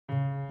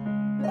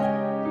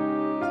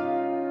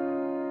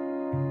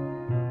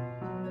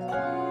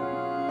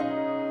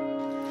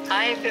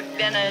I have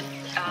been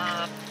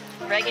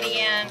a Raggedy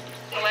Ann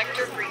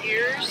collector for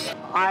years.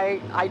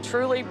 I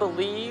truly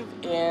believe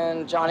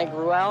in Johnny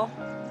Gruelle.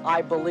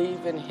 I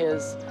believe in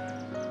his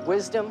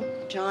wisdom.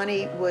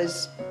 Johnny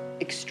was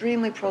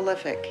extremely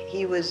prolific.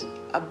 He was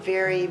a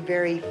very,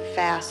 very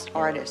fast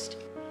artist.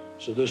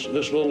 So this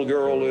little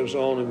girl lives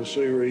on in the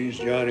series.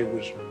 Johnny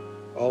was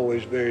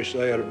always very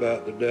sad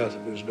about the death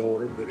of his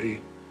daughter, but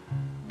he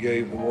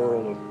gave the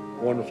world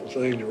a wonderful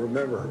thing to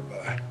remember her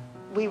by.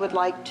 We would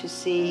like to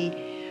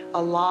see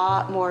a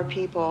lot more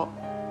people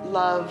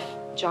love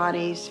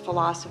Johnny's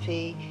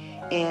philosophy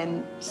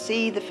and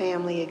see the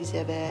family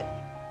exhibit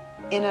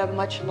in a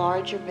much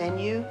larger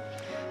venue.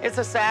 It's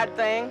a sad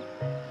thing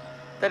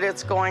that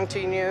it's going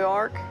to New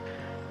York.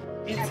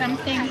 It's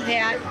something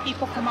that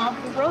people from all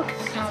over the world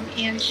can come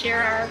and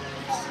share our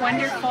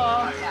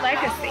wonderful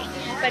legacy,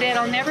 but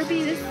it'll never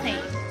be the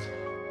same.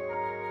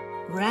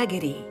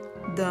 Raggedy,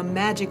 the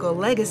magical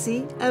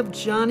legacy of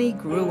Johnny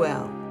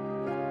Gruelle.